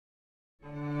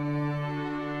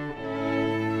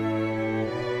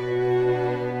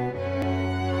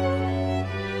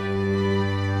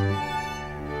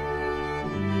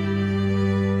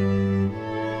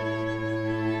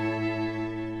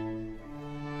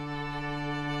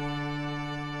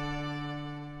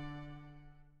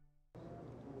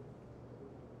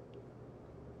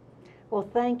Well,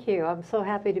 thank you. I'm so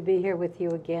happy to be here with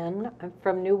you again. I'm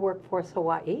from New Workforce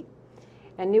Hawaii.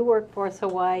 And New Workforce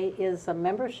Hawaii is a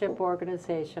membership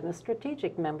organization, a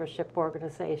strategic membership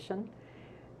organization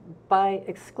by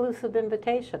exclusive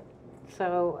invitation.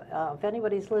 So if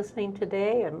anybody's listening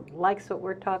today and likes what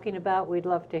we're talking about, we'd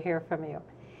love to hear from you.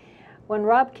 When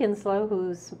Rob Kinslow,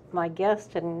 who's my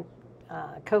guest and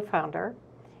co-founder,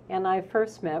 and I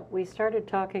first met, we started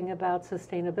talking about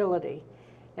sustainability.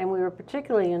 And we were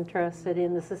particularly interested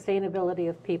in the sustainability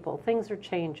of people. Things are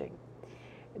changing.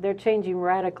 They're changing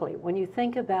radically. When you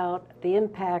think about the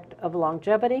impact of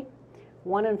longevity,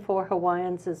 1 in 4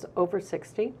 Hawaiians is over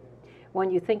 60.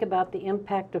 When you think about the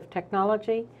impact of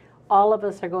technology, all of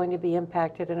us are going to be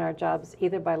impacted in our jobs,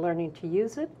 either by learning to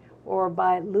use it or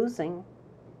by losing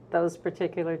those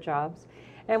particular jobs.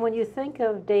 And when you think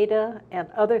of data and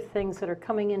other things that are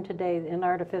coming in today in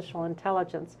artificial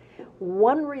intelligence,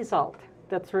 one result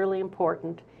that's really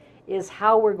important is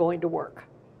how we're going to work.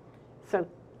 So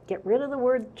get rid of the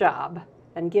word job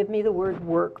and give me the word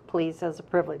work, please, as a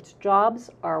privilege. Jobs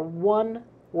are one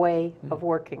way of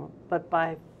working, but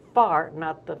by far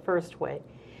not the first way.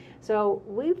 So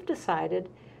we've decided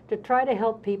to try to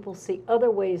help people see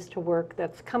other ways to work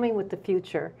that's coming with the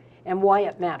future and why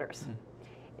it matters.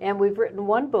 And we've written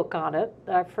one book on it.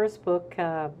 Our first book,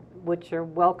 which you're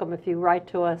welcome if you write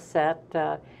to us at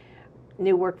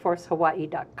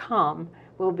newworkforcehawaii.com.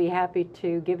 We'll be happy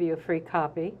to give you a free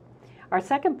copy. Our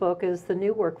second book is The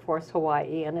New Workforce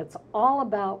Hawaii, and it's all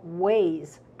about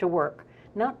ways to work.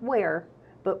 Not where,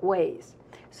 but ways.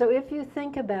 So if you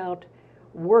think about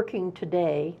working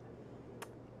today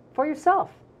for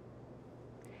yourself,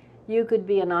 you could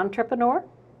be an entrepreneur,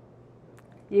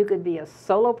 you could be a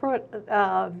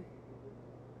solopreneur.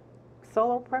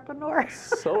 Solopreneur.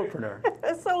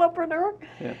 A solopreneur.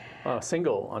 Yeah. A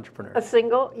single entrepreneur. A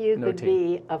single. You No could team.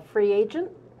 be a free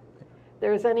agent.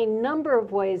 There's any number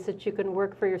of ways that you can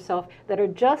work for yourself that are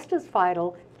just as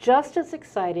vital, just as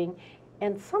exciting,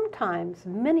 and sometimes,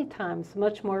 many times,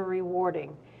 much more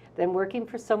rewarding than working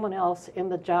for someone else in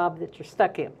the job that you're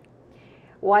stuck in.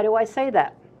 Why do I say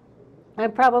that?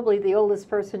 I'm probably the oldest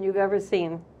person you've ever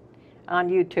seen on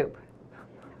YouTube.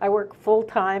 I work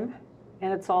full-time,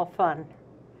 and it's all fun.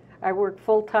 I work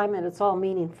full-time, and it's all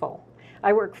meaningful.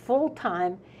 I work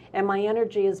full-time, and my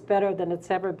energy is better than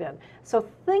it's ever been. So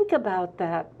think about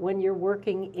that when you're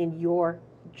working in your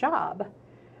job.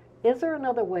 Is there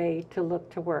another way to look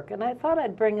to work? And I thought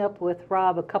I'd bring up with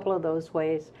Rob a couple of those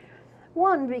ways.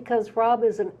 One, because Rob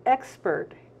is an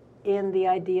expert in the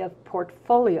idea of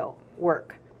portfolio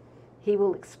work. He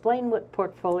will explain what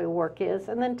portfolio work is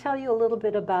and then tell you a little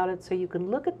bit about it so you can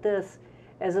look at this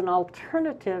as an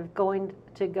alternative going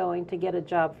to get a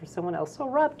job for someone else. So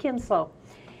Rob Kinslow,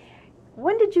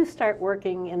 when did you start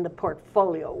working in the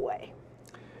portfolio way?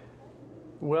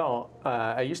 Well,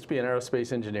 I used to be an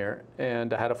aerospace engineer,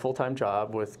 and I had a full-time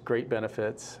job with great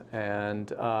benefits. And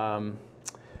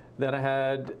then I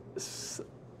had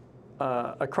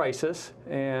a crisis,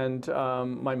 and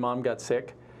my mom got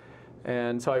sick.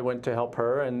 And so I went to help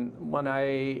her. And when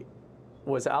I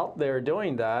was out there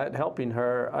doing that, helping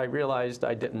her, I realized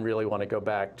I didn't really want to go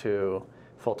back to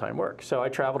full-time work. So I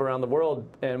traveled around the world,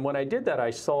 and when I did that, I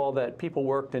saw that people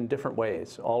worked in different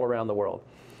ways all around the world.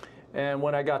 And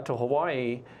when I got to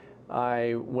Hawaii,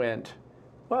 I went,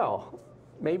 well,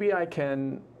 maybe I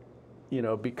can,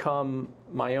 become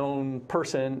my own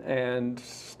person and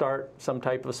start some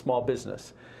type of small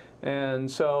business. And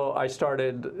so I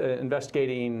started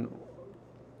investigating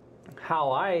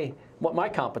what my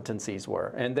competencies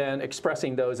were, and then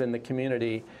expressing those in the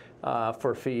community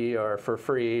for fee or for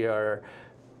free or,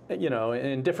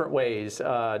 in different ways,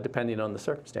 depending on the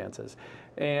circumstances.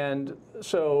 And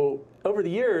so over the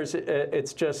years,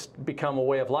 it's just become a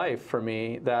way of life for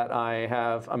me that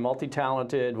I'm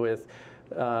multi-talented with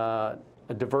a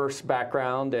diverse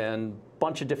background and a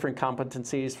bunch of different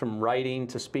competencies, from writing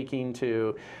to speaking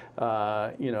to,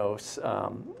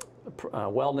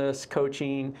 wellness,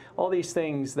 coaching, all these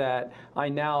things that I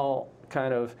now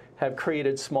kind of have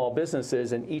created small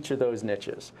businesses in each of those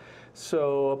niches.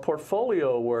 So a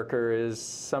portfolio worker is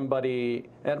somebody,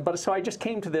 so I just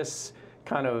came to this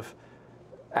kind of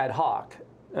ad hoc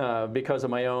because of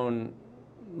my own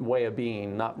way of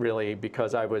being, not really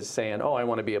because I was saying, oh, I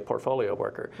want to be a portfolio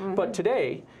worker. Mm-hmm. But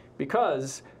today,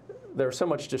 because there's so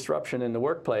much disruption in the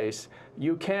workplace,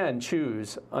 you can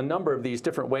choose a number of these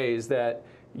different ways that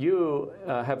you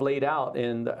have laid out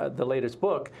in the latest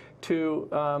book to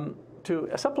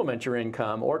supplement your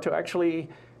income, or to actually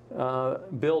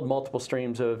build multiple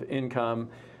streams of income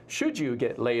should you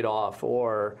get laid off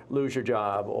or lose your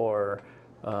job or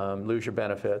lose your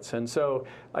benefits. And so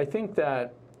I think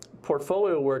that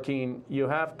portfolio working, you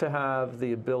have to have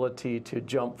the ability to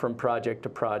jump from project to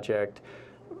project,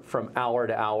 from hour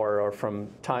to hour, or from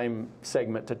time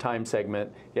segment to time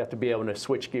segment. You have to be able to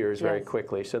switch gears very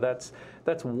quickly. So that's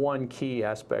one key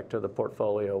aspect of the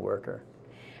portfolio worker.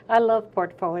 I love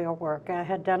portfolio work. I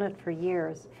had done it for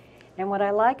years. And what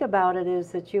I like about it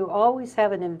is that you always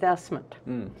have an investment.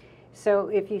 So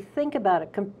if you think about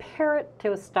it, compare it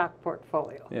to a stock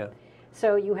portfolio. Yeah.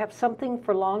 So you have something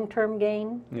for long-term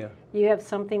gain. Yeah. You have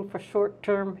something for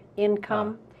short-term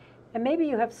income. And maybe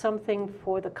you have something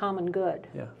for the common good,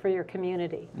 for your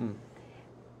community.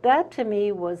 That to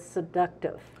me was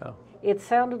seductive. It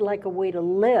sounded like a way to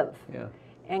live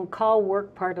and call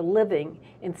work part of living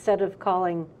instead of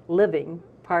calling living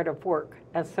part of work,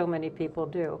 as so many people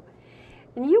do.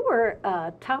 And you were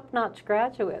a top-notch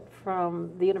graduate from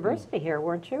the university here,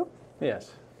 weren't you?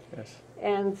 Yes, yes.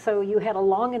 And so you had a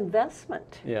long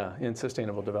investment. Yeah, in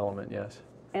sustainable development, yes.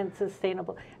 And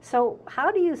sustainable. So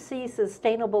how do you see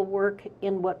sustainable work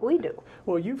in what we do?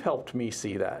 Well, you've helped me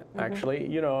see that, actually.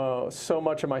 You know, so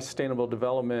much of my sustainable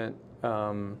development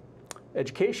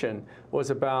education was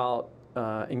about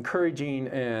encouraging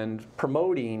and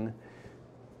promoting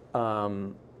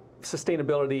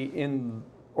sustainability in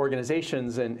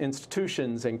organizations and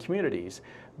institutions and communities.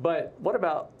 But what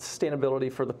about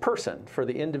sustainability for the person, for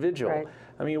the individual? Right.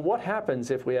 I mean, what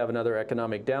happens if we have another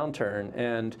economic downturn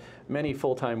and many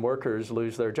full-time workers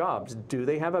lose their jobs? Do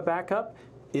they have a backup?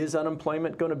 Is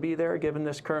unemployment going to be there given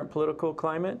this current political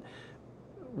climate?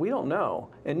 We don't know,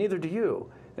 and neither do you.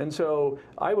 And so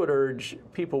I would urge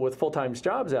people with full-time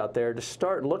jobs out there to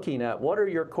start looking at what are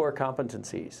your core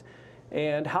competencies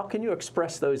and how can you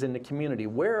express those in the community?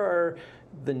 Where are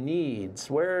the needs?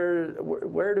 Where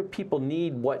do people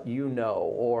need what you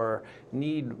know, or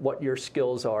need what your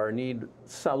skills are, need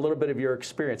a little bit of your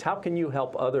experience? How can you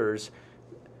help others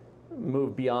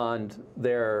move beyond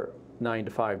their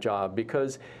 9-to-5 job?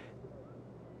 Because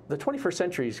the 21st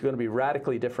century is going to be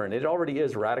radically different. It already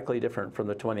is radically different from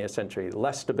the 20th century.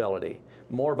 Less stability,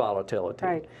 more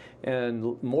volatility,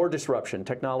 and more disruption.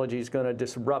 Technology is going to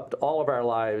disrupt all of our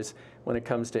lives when it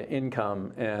comes to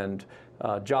income and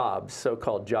jobs,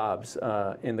 so-called jobs,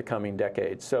 in the coming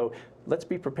decades. So let's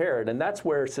be prepared. And that's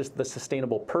where the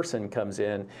sustainable person comes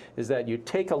in, is that you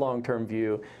take a long-term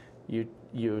view,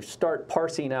 you start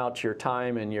parsing out your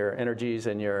time and your energies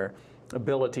and your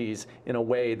abilities in a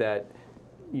way that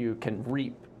you can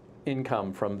reap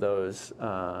income from those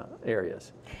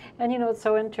areas. And you know, it's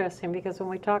so interesting because when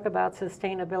we talk about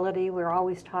sustainability, we're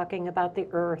always talking about the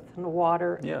earth and the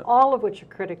water, all of which are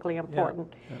critically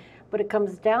important. But it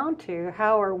comes down to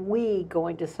how are we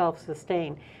going to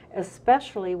self-sustain,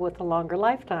 especially with the longer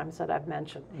lifetimes that I've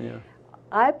mentioned.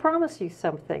 I promise you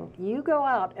something. You go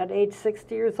out at age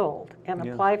 60 years old and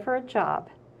apply for a job.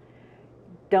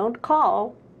 Don't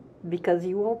call, because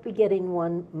you won't be getting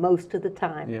one most of the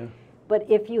time. But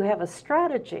if you have a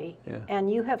strategy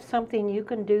and you have something you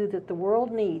can do that the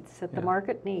world needs, that the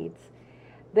market needs,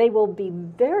 they will be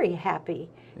very happy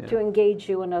to engage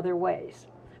you in other ways.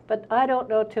 But I don't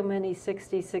know too many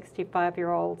 60,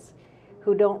 65-year-olds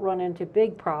who don't run into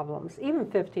big problems, even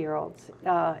 50-year-olds,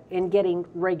 in getting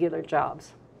regular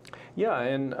jobs. Yeah,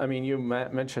 and I mean, you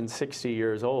mentioned 60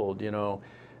 years old, you know.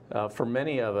 For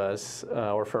many of us,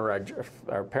 or for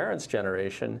our parents'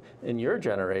 generation, in your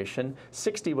generation,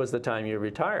 60 was the time you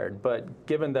retired. But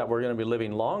given that we're going to be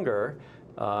living longer,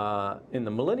 in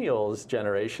the millennials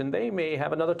generation, they may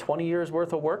have another 20 years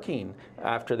worth of working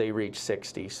after they reach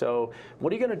 60. So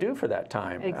what are you going to do for that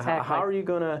time? Exactly. How are you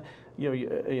going to, you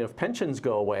know, if pensions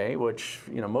go away, which,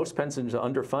 you know, most pensions are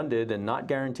underfunded and not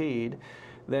guaranteed,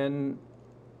 then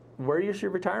where is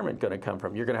your retirement going to come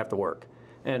from? You're going to have to work.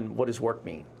 And what does work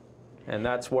mean? And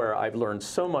that's where I've learned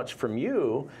so much from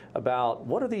you about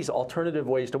what are these alternative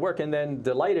ways to work, and then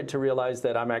delighted to realize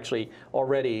that I'm actually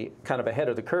already kind of ahead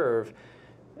of the curve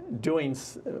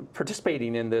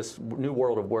participating in this new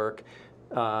world of work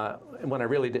when I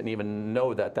really didn't even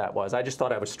know that that was. I just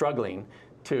thought I was struggling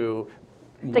to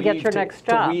get your next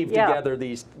job. To weave together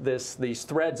these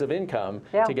threads of income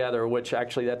together, which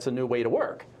actually that's a new way to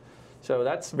work. So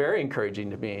that's very encouraging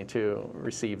to me to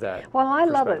receive that. Well, I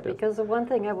love it, because the one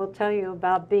thing I will tell you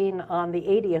about being on the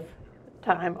 80th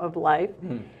time of life,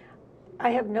 I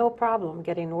have no problem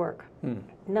getting work.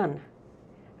 None.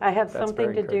 I have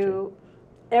something to do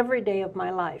every day of my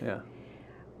life.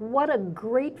 What a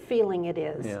great feeling it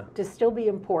is to still be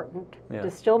important,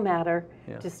 to still matter,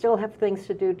 to still have things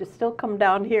to do, to still come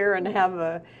down here and have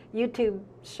a YouTube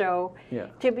show,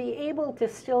 to be able to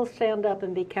still stand up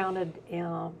and be counted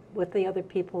with the other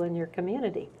people in your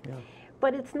community.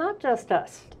 But it's not just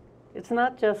us. It's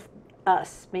not just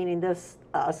us, meaning this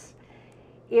us,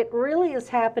 it really is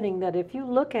happening that if you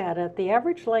look at it, the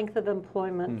average length of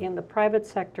employment in the private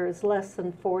sector is less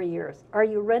than 4 years. Are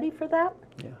you ready for that?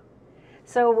 Yeah.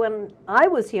 So when I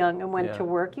was young and went Yeah. to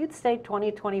work, you'd stay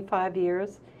 20, 25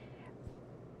 years,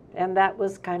 and that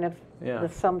was kind of the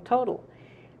sum total.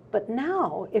 But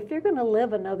now, if you're going to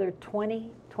live another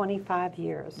 20, 25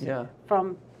 years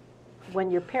from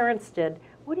when your parents did,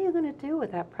 what are you going to do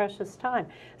with that precious time?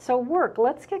 So work,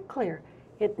 let's get clear.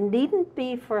 It needn't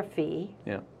be for a fee.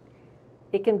 Yeah.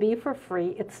 It can be for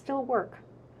free. It's still work.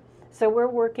 So we're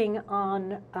working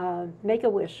on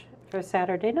Make-A-Wish for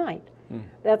Saturday night.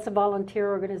 That's a volunteer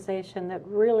organization that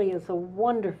really is a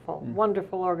wonderful,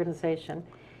 wonderful organization.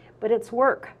 But it's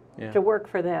work to work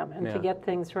for them and to get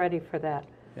things ready for that.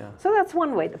 Yeah. So that's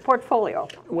one way, the portfolio.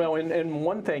 Well, and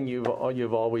one thing you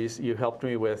helped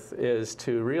me with is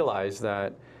to realize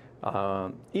that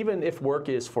even if work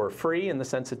is for free in the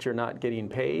sense that you're not getting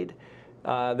paid,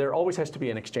 there always has to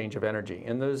be an exchange of energy,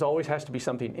 and there's always has to be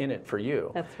something in it for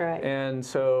you. That's right. And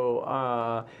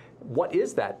so what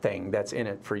is that thing that's in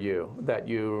it for you that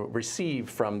you receive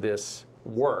from this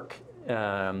work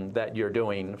that you're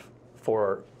doing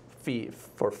for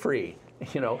free,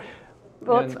 you know?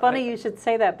 Well, it's funny you should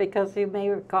say that, because you may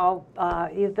recall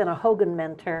you've been a Hogan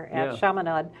mentor at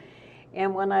Chaminade,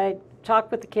 and when I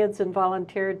talked with the kids and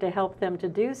volunteered to help them to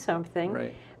do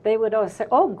something, they would always say,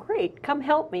 "Oh, great, come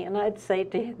help me," and I'd say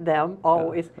to them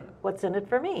always, "What's in it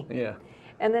for me?" Yeah.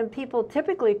 And then people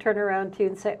typically turn around to you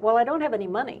and say, "Well, I don't have any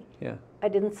money." Yeah. I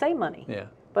didn't say money. Yeah.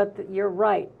 But you're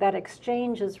right, that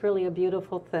exchange is really a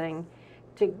beautiful thing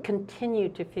to continue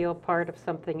to feel part of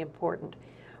something important.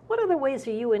 What other ways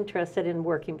are you interested in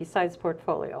working besides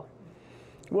portfolio?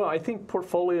 Well, I think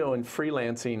portfolio and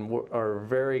freelancing are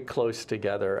very close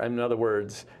together. In other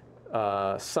words,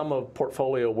 some of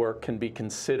portfolio work can be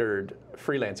considered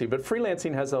freelancing, but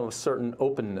freelancing has a certain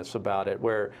openness about it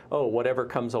where, oh, whatever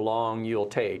comes along you'll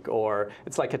take, or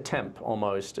it's like a temp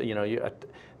almost, you know,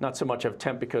 not so much of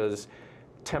temp because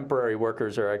temporary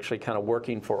workers are actually kind of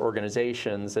working for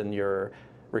organizations and you're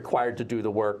required to do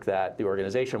the work that the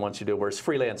organization wants you to do, whereas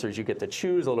freelancers, you get to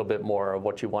choose a little bit more of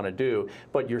what you want to do,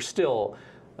 but you're still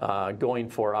going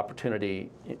for opportunity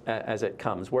as it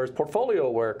comes. Whereas portfolio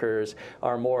workers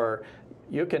are more,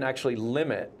 you can actually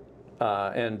limit,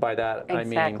 and by that I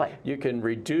mean you can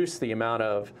reduce the amount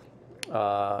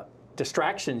of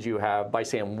distractions you have by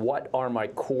saying, what are my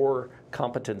core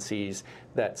competencies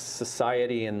that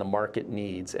society and the market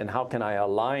needs, and how can I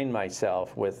align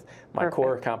myself with my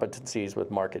core competencies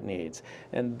with market needs?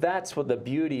 And that's what the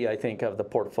beauty, I think, of the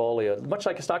portfolio. Much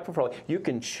like a stock portfolio, you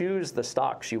can choose the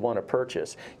stocks you want to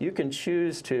purchase. You can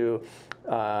choose to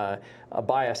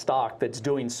buy a stock that's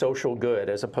doing social good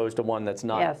as opposed to one that's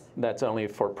not, that's only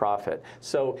for profit.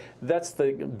 So that's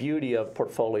the beauty of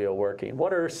portfolio working.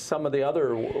 What are some of the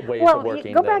other ways of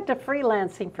working? Go back to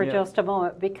freelancing for just a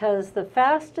moment, because the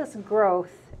fastest growth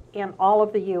in all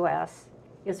of the U.S.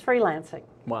 is freelancing.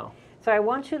 Wow. So I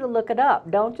want you to look it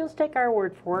up. Don't just take our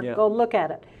word for it. Go look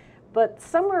at it. But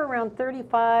somewhere around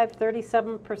 35,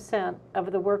 37%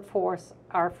 of the workforce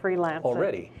are freelancing.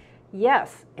 Already?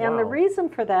 Yes. And the reason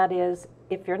for that is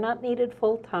if you're not needed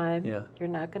full-time, you're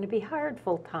not going to be hired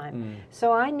full-time.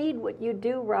 So I need what you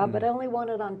do, Rob, but I only want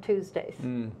it on Tuesdays.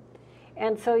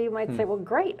 And so you might say, well,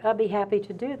 great, I'll be happy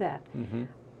to do that.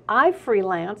 I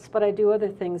freelance, but I do other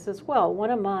things as well.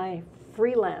 One of my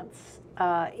freelance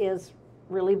is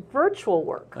really virtual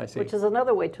work, which is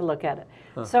another way to look at it.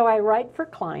 So I write for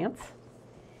clients,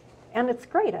 and it's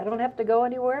great. I don't have to go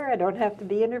anywhere. I don't have to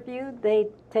be interviewed. They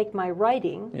take my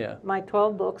writing, my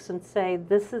 12 books, and say,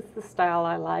 this is the style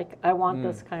I like. I want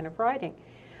this kind of writing.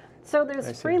 So there's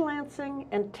freelancing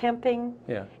and temping,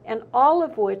 and all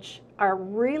of which are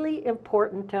really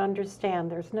important to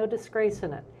understand. There's no disgrace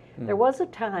in it. There was a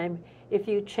time if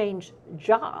you changed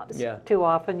jobs too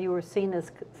often, you were seen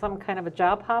as some kind of a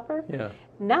job hopper.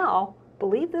 Now,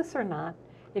 believe this or not,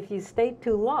 if you stayed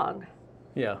too long,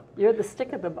 you're the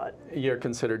stick in the mud. You're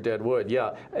considered dead wood,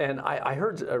 And I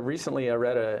heard recently, I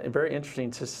read a very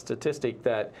interesting statistic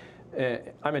that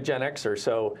I'm a Gen Xer,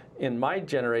 so in my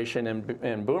generation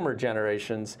and boomer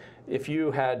generations, if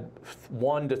you had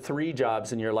 1 to 3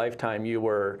 jobs in your lifetime, you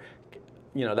were,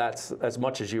 you know, that's as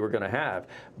much as you were going to have.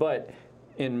 But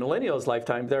in millennials'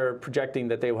 lifetime, they're projecting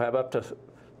that they will have up to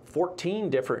 14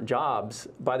 different jobs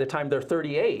by the time they're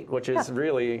 38, which is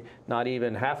really not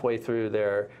even halfway through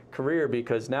their career,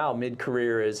 because now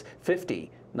mid-career is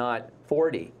 50, not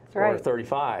 40 or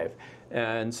 35.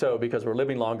 And so because we're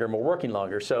living longer and we're working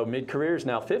longer, so mid-career is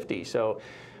now 50. So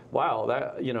wow,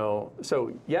 that, you know,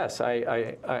 so yes,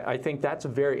 I think that's a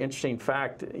very interesting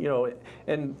fact, you know,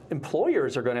 and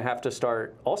employers are going to have to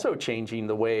start also changing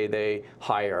the way they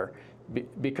hire,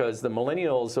 because the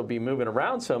millennials will be moving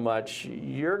around so much.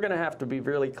 You're going to have to be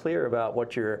really clear about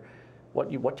what do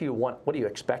you want, what do you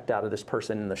expect out of this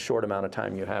person in the short amount of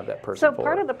time you have that person So for.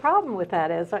 part of the problem with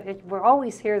that is we're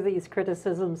always hear these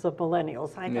criticisms of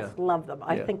millennials. I just love them.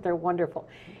 I think they're wonderful.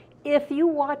 If you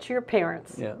watch your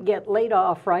parents get laid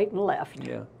off right and left,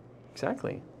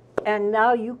 exactly, and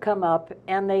now you come up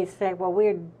and they say, well,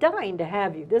 we're dying to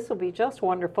have you. This will be just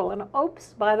wonderful. And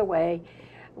oops, by the way,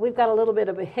 we've got a little bit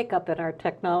of a hiccup in our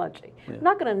technology. I'm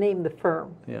not going to name the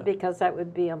firm because that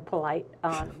would be impolite,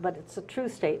 but it's a true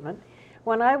statement.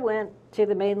 When I went to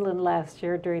the mainland last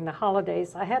year during the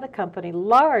holidays, I had a company,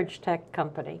 large tech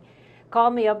company,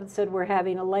 called me up and said, we're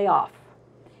having a layoff.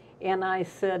 And I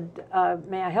said,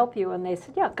 may I help you? And they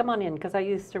said, yeah, come on in, because I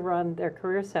used to run their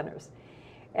career centers.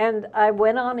 And I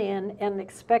went on in and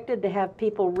expected to have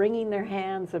people wringing their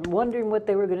hands and wondering what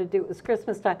they were going to do. It was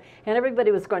Christmas time. And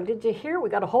everybody was going, did you hear? We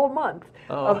got a whole month.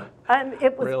 And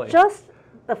it was just,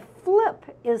 the flip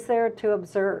is there to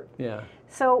observe. Yeah.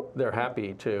 So they're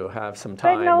happy to have some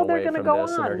time away from this. They know they're going to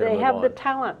go on. They have the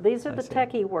talent. These are the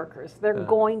techie workers. They're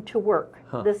going to work.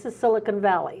 This is Silicon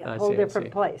Valley, a whole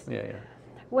different place.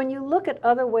 When you look at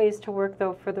other ways to work,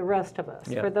 though, for the rest of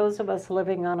us, for those of us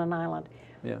living on an island,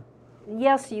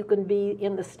 yes, you can be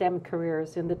in the STEM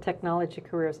careers, in the technology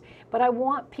careers, but I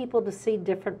want people to see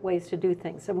different ways to do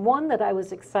things. And one that I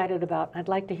was excited about, I'd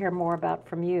like to hear more about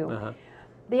from you,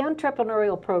 the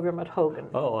entrepreneurial program at Hogan.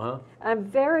 I'm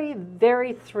very,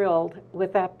 very thrilled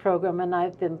with that program, and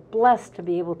I've been blessed to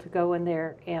be able to go in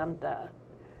there and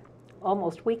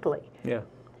almost weekly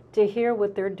to hear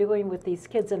what they're doing with these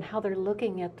kids and how they're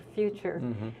looking at the future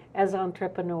as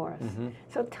entrepreneurs.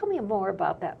 So tell me more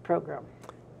about that program.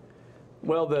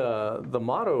 Well, the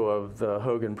motto of the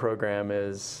Hogan program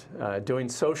is doing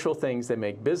social things that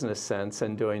make business sense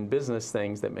and doing business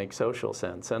things that make social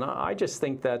sense. And I just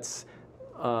think that's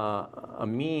a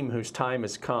meme whose time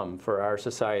has come for our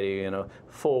society in a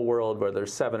full world where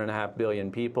there's 7.5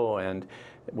 billion people, and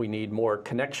we need more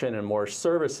connection and more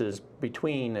services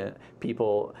between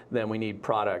people than we need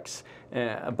products.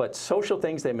 But social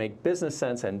things that make business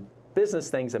sense and business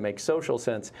things that make social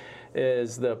sense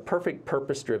is the perfect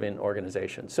purpose-driven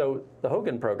organization. So the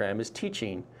Hogan program is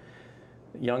teaching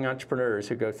young entrepreneurs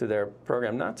who go through their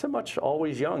program, not so much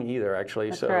always young either, actually.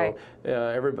 That's so right.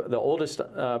 The oldest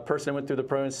person that went through the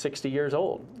program is 60 years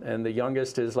old, and the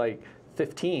youngest is like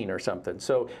 15 or something.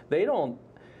 So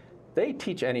they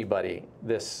teach anybody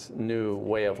this new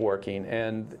way of working,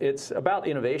 and it's about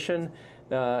innovation,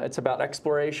 it's about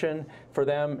exploration for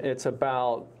them, it's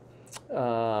about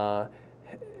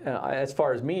as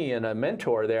far as me and a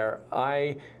mentor there,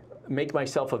 I make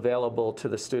myself available to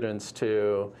the students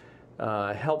to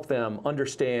help them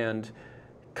understand,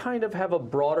 kind of have a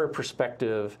broader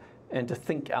perspective and to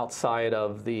think outside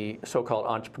of the so-called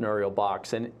entrepreneurial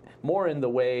box, and more in the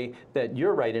way that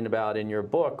you're writing about in your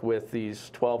book with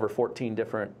these 12 or 14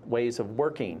 different ways of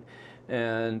working.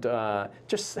 And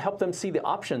just help them see the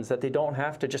options, that they don't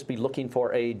have to just be looking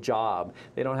for a job.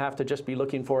 They don't have to just be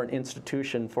looking for an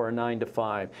institution for a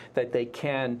 9-to-5, that they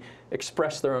can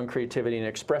express their own creativity and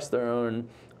express their own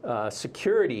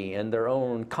security and their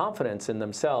own confidence in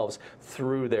themselves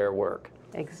through their work.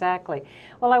 Exactly.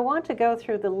 Well, I want to go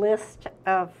through the list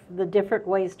of the different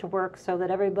ways to work so that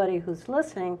everybody who's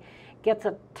listening gets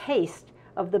a taste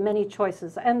of the many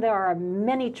choices. And there are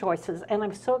many choices, and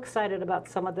I'm so excited about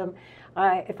some of them.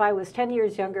 If I was 10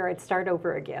 years younger, I'd start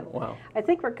over again. Wow. I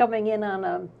think we're coming in on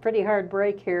a pretty hard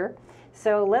break here.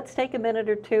 So let's take a minute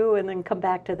or two and then come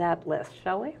back to that list,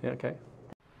 shall we? Yeah, okay.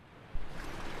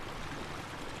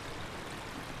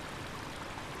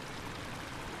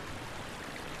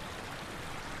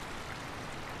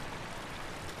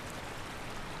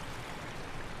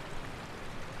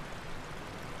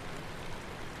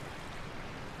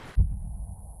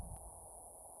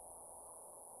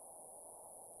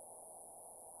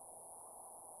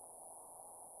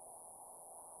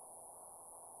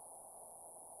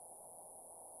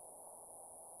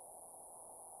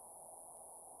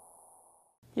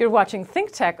 You're watching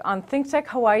ThinkTech on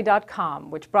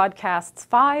thinktechhawaii.com, which broadcasts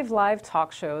 5 live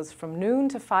talk shows from noon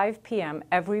to 5 p.m.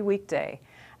 every weekday,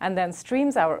 and then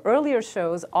streams our earlier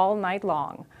shows all night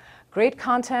long. Great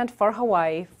content for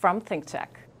Hawaii from ThinkTech.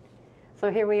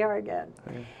 So here we are again.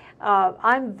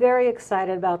 I'm very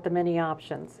excited about the many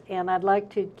options, and I'd like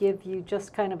to give you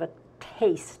just kind of a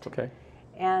taste. Okay.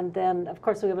 And then, of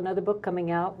course, we have another book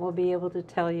coming out. We'll be able to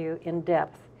tell you in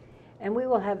depth. And we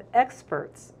will have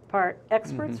experts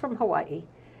from Hawaii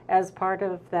as part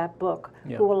of that book,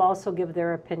 Yeah. who will also give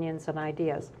their opinions and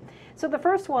ideas. So the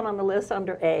first one on the list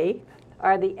under A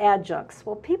are the adjuncts.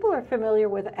 Well, people are familiar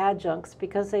with adjuncts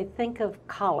because they think of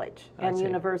college and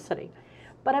university.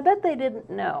 But I bet they didn't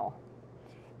know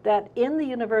that in the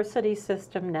university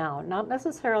system now, not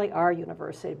necessarily our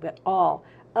university, but all,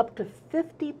 up to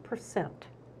 50%,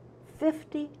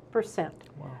 50%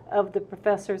 of the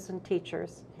professors and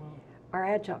teachers are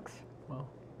adjuncts. Wow.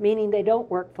 Meaning they don't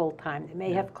work full-time. They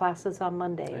may have classes on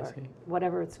Monday or see.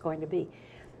 whatever it's going to be.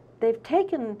 They've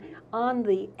taken on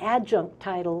the adjunct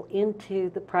title into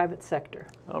the private sector.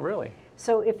 Oh, really?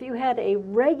 So if you had a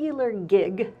regular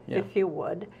gig, Yeah. if you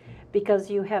would,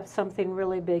 because you have something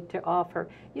really big to offer,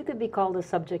 you could be called a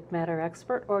subject matter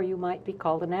expert, or you might be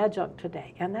called an adjunct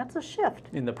today. And that's a shift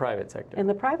In the private sector. in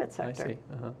the private I sector. see.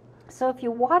 So if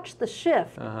you watch the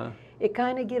shift, it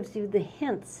kind of gives you the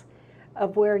hints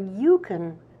of where you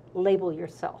can label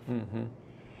yourself.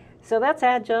 So that's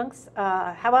adjuncts.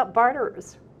 How about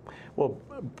barterers? Well,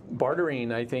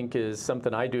 bartering, I think, is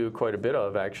something I do quite a bit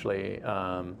of, actually,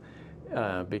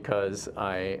 because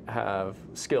I have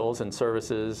skills and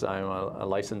services. I'm a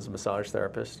licensed massage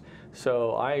therapist.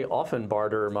 So I often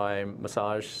barter my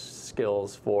massage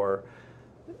skills for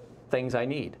things I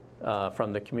need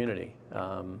from the community,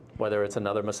 whether it's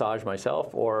another massage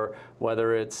myself or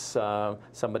whether it's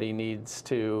somebody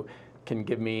can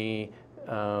give me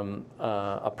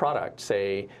a product,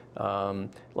 say,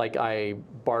 like I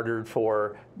bartered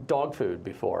for dog food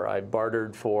before. I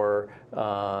bartered for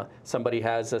somebody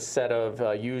has a set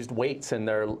of used weights in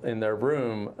their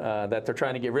room that they're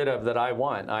trying to get rid of that I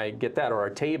want. I get that, or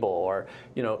a table, or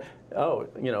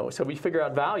so we figure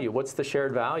out value. What's the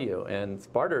shared value? And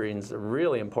bartering is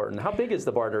really important. How big is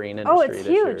the bartering industry? Oh, it's this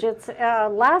year? huge. It's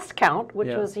last count,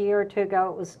 which was a year or two ago,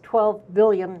 it was $12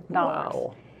 billion.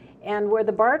 Wow. And where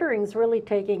the bartering's really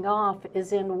taking off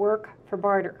is in work for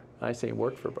barter. I say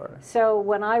work for barter. So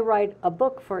when I write a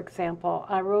book, for example,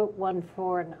 I wrote one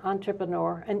for an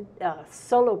entrepreneur, a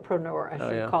solopreneur, I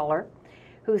should call her,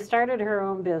 who started her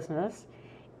own business.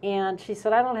 And she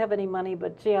said, I don't have any money,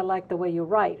 but gee, I like the way you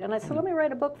write. And I said, let me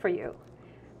write a book for you.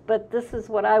 But this is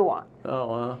what I want.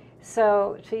 Oh,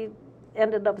 So she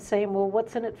ended up saying, well,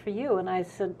 what's in it for you? And I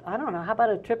said, I don't know, how about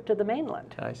a trip to the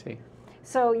mainland? I see.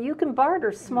 So you can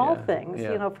barter small things,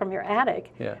 yeah. From your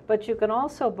attic, Yeah. but you can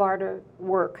also barter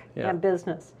work Yeah. and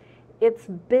business. It's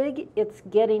big, it's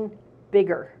getting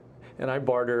bigger. And I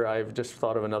barter, I've just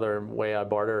thought of another way I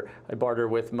barter. I barter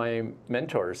with my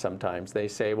mentors sometimes. They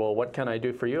say, well, what can I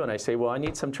do for you? And I say, well, I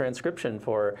need some transcription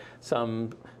for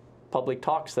some public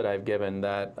talks that I've given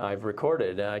that I've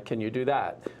recorded. Can you do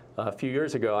that? A few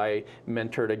years ago, I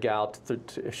mentored a gal.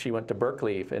 She went to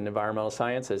Berkeley in environmental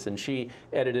sciences, and she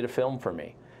edited a film for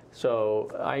me.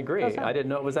 So I agree. I didn't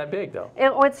know it was that big, though.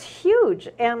 It's huge.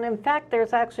 And in fact,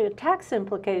 there's actually a tax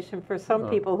implication for some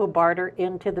people who barter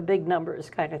into the big numbers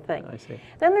kind of thing. I see.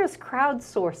 Then there's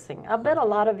crowdsourcing. I bet a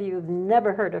lot of you have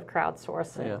never heard of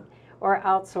crowdsourcing or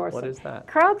outsourcing. What is that?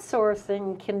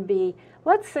 Crowdsourcing can be,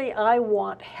 let's say I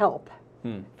want help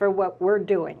for what we're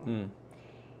doing.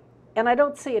 And I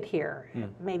don't see it here,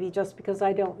 maybe just because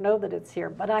I don't know that it's here.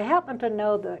 But I happen to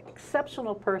know the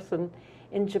exceptional person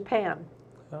in Japan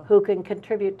who can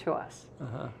contribute to us.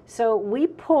 So we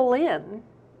pull in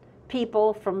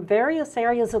people from various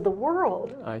areas of the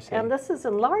world. I see. And this is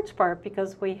in large part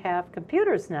because we have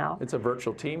computers now. It's a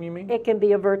virtual team, you mean? It can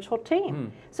be a virtual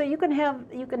team. So you can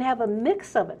have a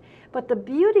mix of it. But the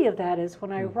beauty of that is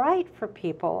when I write for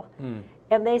people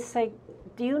and they say,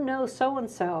 do you know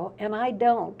so-and-so? And I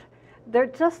don't. They're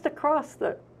just across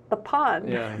the pond.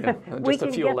 Yeah. Just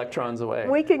a few electrons away.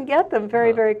 We can get them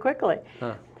very, very quickly.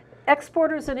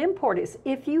 Exporters and importers.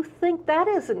 If you think that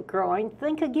isn't growing,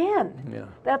 think again. Yeah.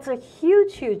 That's a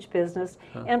huge, huge business.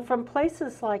 And from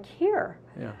places like here,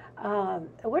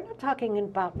 we're not talking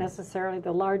about necessarily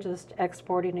the largest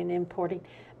exporting and importing,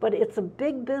 but it's a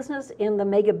big business in the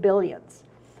mega billions.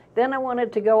 Then I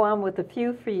wanted to go on with a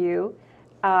few for you.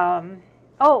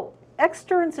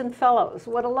 Externs and fellows.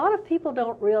 What a lot of people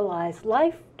don't realize,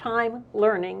 lifetime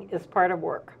learning is part of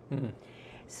work.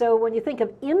 So when you think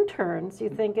of interns, you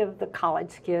think of the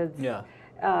college kids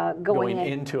going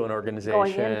into an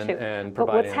organization and providing. But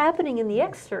what's happening in the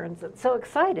externs that's so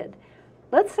excited?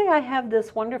 Let's say I have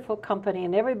this wonderful company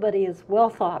and everybody is well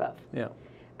thought of. Yeah.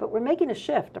 But we're making a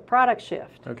shift, a product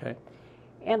shift. Okay.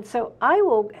 And so I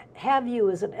will have you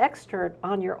as an extern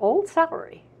on your old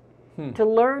salary to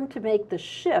learn to make the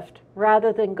shift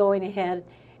rather than going ahead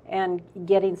and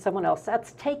getting someone else.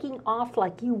 That's taking off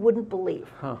like you wouldn't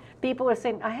believe. People are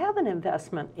saying, I have an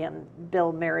investment in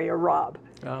Bill, Mary, or Rob.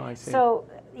 Oh, I see. So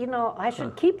you know, I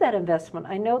should keep that investment.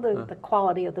 I know the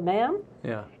quality of the man,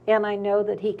 Yeah. and I know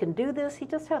that he can do this. He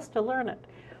just has to learn it.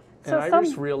 And I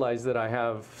just realized that I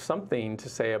have something to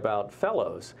say about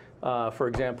fellows. For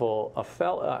example,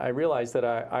 I realized that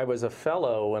I was a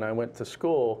fellow when I went to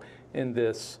school in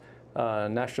this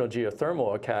National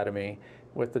Geothermal Academy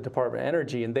with the Department of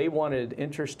Energy, and they wanted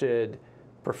interested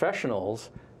professionals,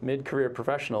 mid-career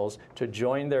professionals, to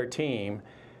join their team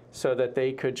so that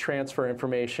they could transfer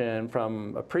information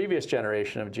from a previous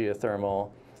generation of geothermal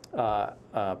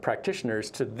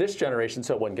practitioners to this generation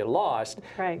so it wouldn't get lost.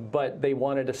 Right. But they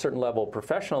wanted a certain level of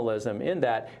professionalism in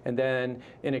that, and then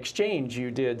in exchange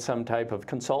you did some type of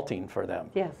consulting for them.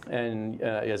 Yes. And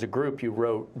as a group you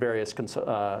wrote various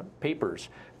papers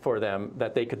for them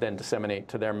that they could then disseminate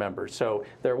to their members. So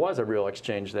there was a real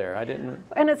exchange there. I didn't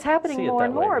And it's happening see it more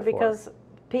and that way more before. because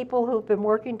people who've been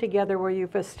working together where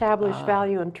you've established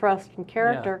value and trust and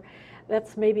character,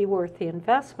 that's maybe worth the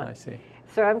investment. I see.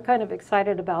 So I'm kind of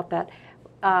excited about that.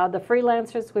 The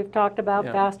freelancers we've talked about,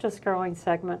 Yeah. fastest growing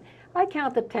segment. I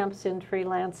count the temps in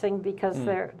freelancing because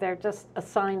they're just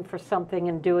assigned for something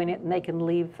and doing it, and they can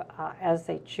leave as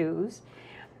they choose.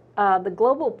 The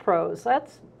global pros,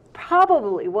 that's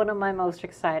probably one of my most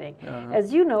exciting.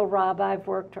 As you know, Rob, I've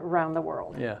worked around the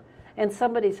world. Yeah. And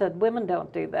somebody said, women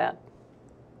don't do that,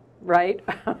 right?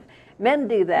 Men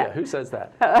do that. Yeah, who says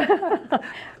that?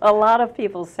 A lot of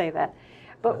people say that.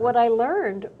 But what I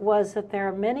learned was that there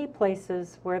are many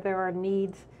places where there are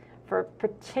needs for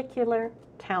particular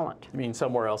talent. You mean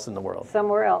somewhere else in the world?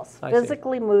 Somewhere else. I see.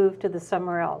 Physically move to the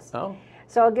somewhere else. Oh.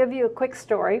 So I'll give you a quick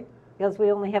story, because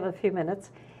we only have a few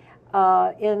minutes.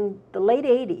 In the late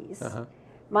 80s,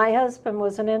 my husband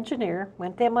was an engineer,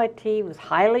 went to MIT, was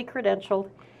highly credentialed,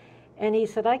 and he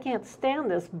said, I can't stand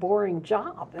this boring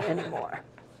job anymore.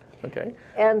 Okay.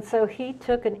 And so he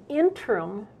took an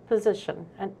interim position,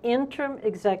 an interim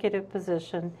executive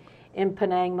position in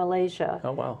Penang, Malaysia,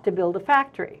 Oh, wow. to build a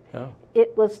factory. Oh.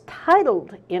 It was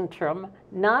titled interim,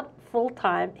 not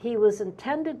full-time. He was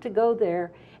intended to go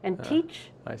there and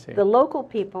teach I see. the local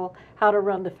people how to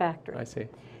run the factory. I see.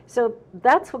 So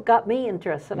that's what got me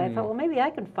interested. I thought, well, maybe I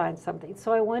can find something.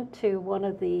 So I went to one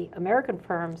of the American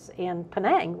firms in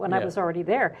Penang when I was already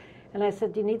there. And I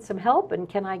said, do you need some help? And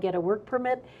can I get a work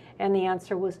permit? And the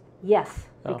answer was yes,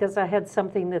 because I had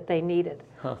something that they needed.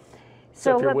 Huh.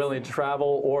 So if you're willing to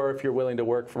travel, or if you're willing to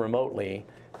work remotely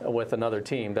with another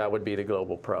team, that would be the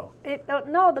Global Pro.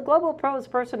 No, the Global Pro is the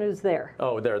person who's there.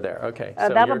 Oh, they're there. Okay. So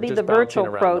That'll you're be just the virtual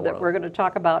bouncing around pro the that world. we're going to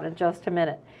talk about in just a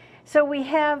minute. So we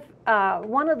have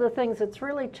one of the things that's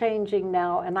really changing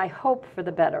now, and I hope for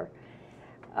the better.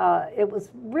 It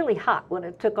was really hot when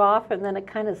it took off, and then it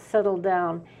kind of settled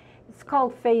down. It's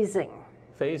called phasing.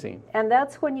 Phasing. And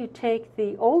that's when you take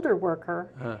the older worker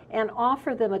and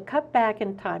offer them a cutback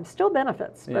in time, still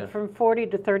benefits, but from 40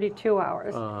 to 32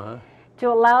 hours, to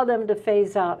allow them to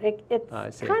phase out. It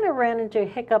kind of ran into a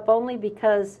hiccup only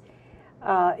because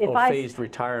phased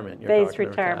retirement. Phased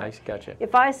retirement. I gotcha.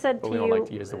 If I said to we you, don't like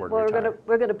to use the word well, retire.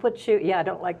 we're going to put you, I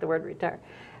don't like the word retire.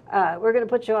 We're going to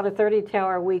put you on a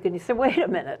 32-hour week, and you said, wait a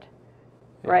minute.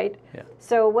 Right? Yeah.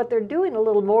 So what they're doing a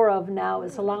little more of now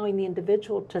is allowing the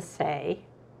individual to say,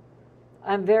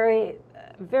 I'm very,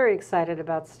 very excited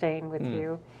about staying with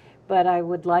you, but I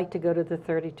would like to go to the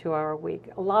 32-hour week.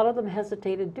 A lot of them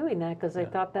hesitated doing that because they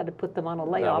thought that would put them on a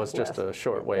layoff list. That was just a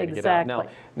short way to get Exactly. out.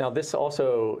 Now this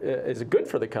also is good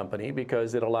for the company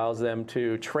because it allows them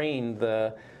to train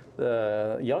the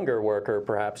younger worker,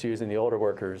 perhaps using the older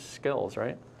worker's skills,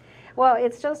 right? Well,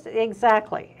 it's just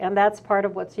exactly, and that's part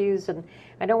of what's used. And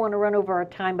I don't want to run over our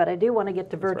time, but I do want to get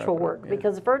to virtual work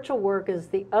because virtual work is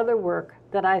the other work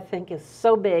that I think is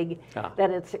so big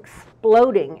that it's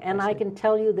exploding. And I can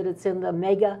tell you that it's in the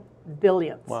mega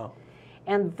billions. Wow.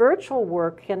 And virtual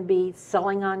work can be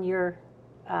selling on your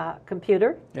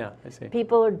computer. Yeah, I see.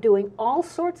 People are doing all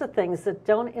sorts of things that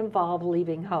don't involve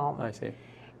leaving home. I see.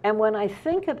 And when I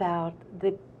think about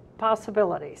the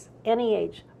possibilities, any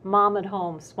age, mom at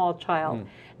home, small child,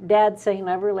 dad saying,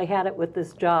 I've really had it with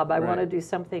this job, I want to do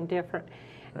something different.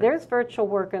 There's virtual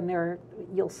work, and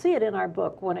you'll see it in our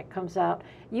book when it comes out.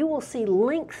 You will see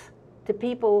links to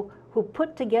people who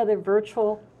put together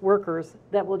virtual workers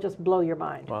that will just blow your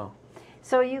mind. Wow.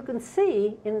 So you can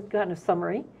see, in kind of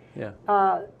summary, Yeah.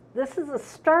 this is a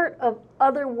start of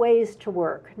other ways to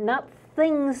work, not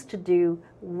things to do,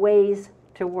 ways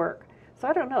to work. So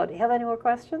I don't know, do you have any more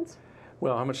questions?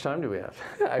 Well, how much time do we have?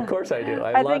 Of course I do.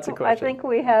 I have lots of questions. I think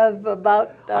we have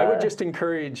about... I would just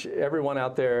encourage everyone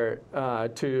out there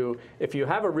to, if you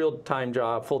have a real-time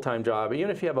job, full-time job, even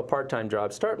if you have a part-time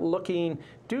job, start looking,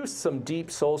 do some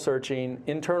deep soul-searching,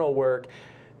 internal work,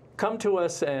 come to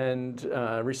us and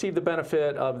receive the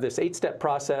benefit of this 8-step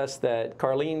process that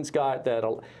Carleen's got that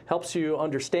helps you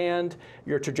understand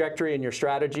your trajectory and your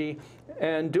strategy,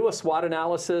 and do a SWOT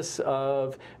analysis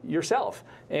of yourself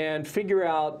and figure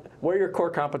out where your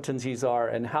core competencies are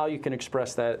and how you can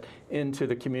express that into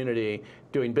the community,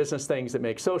 doing business things that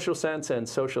make social sense and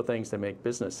social things that make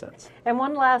business sense. And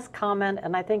one last comment,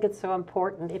 and I think it's so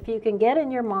important, if you can get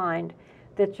in your mind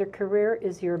that your career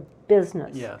is your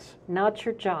business, Yes. not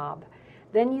your job,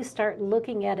 then you start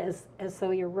looking at it as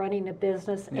though you're running a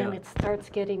business, and Yeah. it starts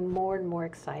getting more and more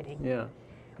exciting. Yeah.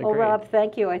 Well, Agreed. Rob,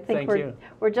 thank you. I think Thank you.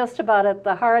 we're just about at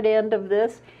the hard end of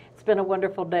this. It's been a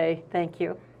wonderful day. Thank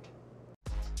you.